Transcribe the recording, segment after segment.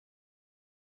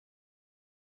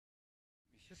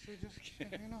You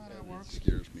know how that works.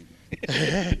 Scares me.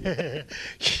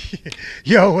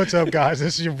 Yo, what's up, guys?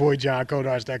 This is your boy John,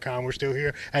 ColderICE.com. We're still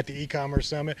here at the e-commerce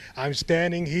summit. I'm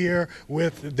standing here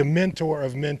with the mentor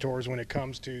of mentors when it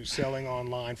comes to selling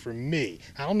online for me.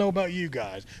 I don't know about you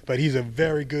guys, but he's a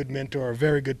very good mentor, a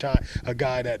very good a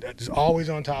guy that is always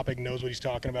on topic, knows what he's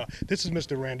talking about. This is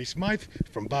Mr. Randy Smythe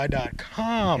from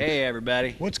Buy.com. Hey,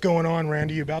 everybody. What's going on,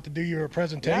 Randy? You about to do your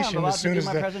presentation? Yeah, I'm about as soon to do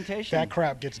as my presentation. that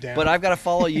crap gets down. But I've got to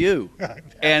follow you.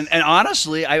 and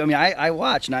honestly, I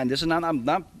watch. Now, this is not. I'm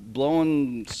not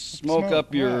blowing smoke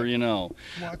up your. Right. You know.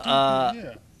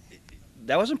 Yeah.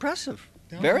 That was impressive.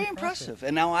 Very impressive.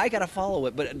 And now I got to follow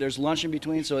it. But there's lunch in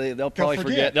between, so they'll probably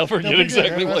forget. They'll forget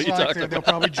exactly what you talked about. They'll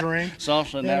probably drink.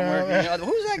 Social network.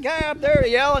 Who's that guy up there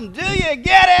yelling? Do you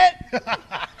get it?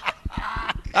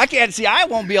 I can't see. I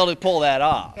won't be able to pull that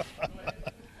off.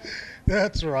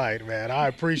 That's right, man. I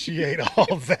appreciate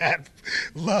all that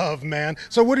love, man.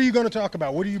 So what are you going to talk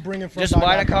about? What are you bringing from Just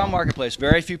Buy.com marketplace.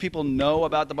 Very few people know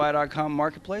about the Buy.com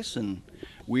marketplace, and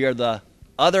we are the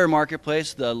other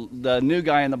marketplace, the new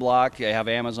guy in the block. I have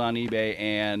Amazon, eBay,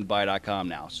 and Buy.com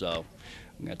now. So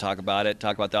I'm going to talk about it,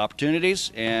 talk about the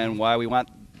opportunities, and why we want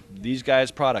these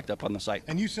guys' product up on the site.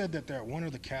 And you said that one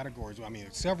of the categories, I mean,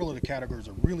 several of the categories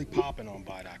are really popping on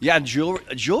Buy.com. Yeah,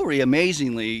 jewelry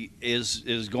amazingly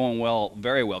is going well,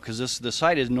 very well, because the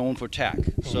site is known for tech.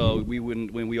 So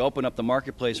when we opened up the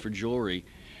marketplace for jewelry,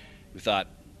 we thought,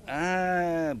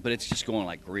 but it's just going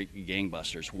like great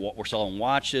gangbusters. We're selling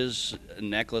watches,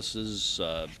 necklaces,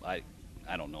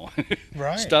 I don't know,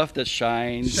 right. Stuff that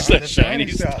shines, shiny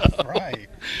stuff, right?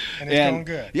 And it's going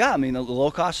good. Yeah, I mean the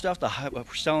low-cost stuff. We're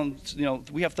selling,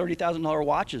 we have $30,000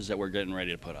 watches that we're getting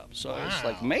ready to put up. So it's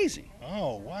like amazing.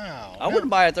 Oh wow! I wouldn't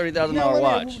buy a $30,000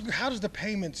 watch. How does the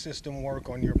payment system work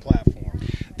on your platform?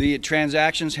 The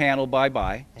transactions handled by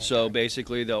Buy. Okay. So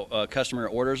basically, the customer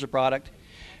orders a product.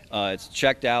 It's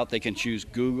checked out. They can choose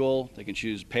Google. They can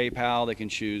choose PayPal. They can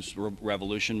choose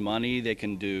Revolution Money. They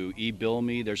can do eBill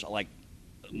Me. There's like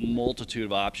multitude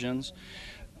of options.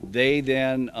 They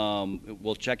then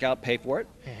will check out, pay for it.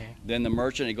 Then the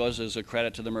merchant, it goes as a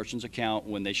credit to the merchant's account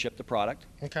when they ship the product.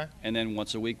 Okay. And then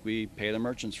once a week we pay the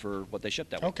merchants for what they ship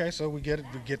that week. Okay, so we get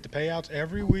the payouts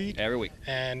every week. Every week.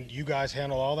 And you guys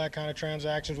handle all that kind of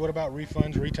transactions. What about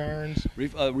refunds, returns?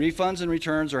 Refunds and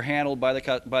returns are handled by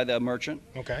the merchant.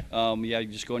 Okay. Yeah, you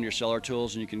just go in your seller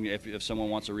tools, and you can, if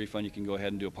someone wants a refund, you can go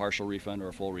ahead and do a partial refund or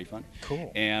a full refund.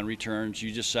 Cool. And returns,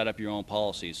 you just set up your own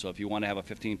policies. So if you want to have a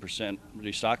 15%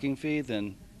 restocking fee,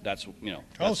 then that's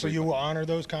so you will honor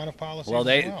those kind of policies. Well,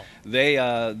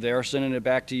 they're sending it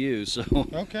back to you. So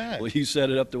okay. Well, you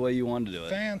set it up the way you wanted to do it.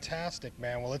 Fantastic,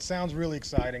 man. Well, it sounds really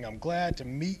exciting. I'm glad to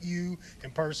meet you in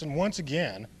person once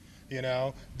again.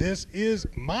 This is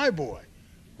my boy,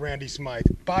 Randy Smythe.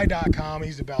 Buy.com.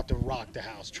 He's about to rock the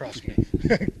house. Trust me.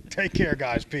 Take care,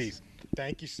 guys. Peace.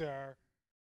 Thank you, sir.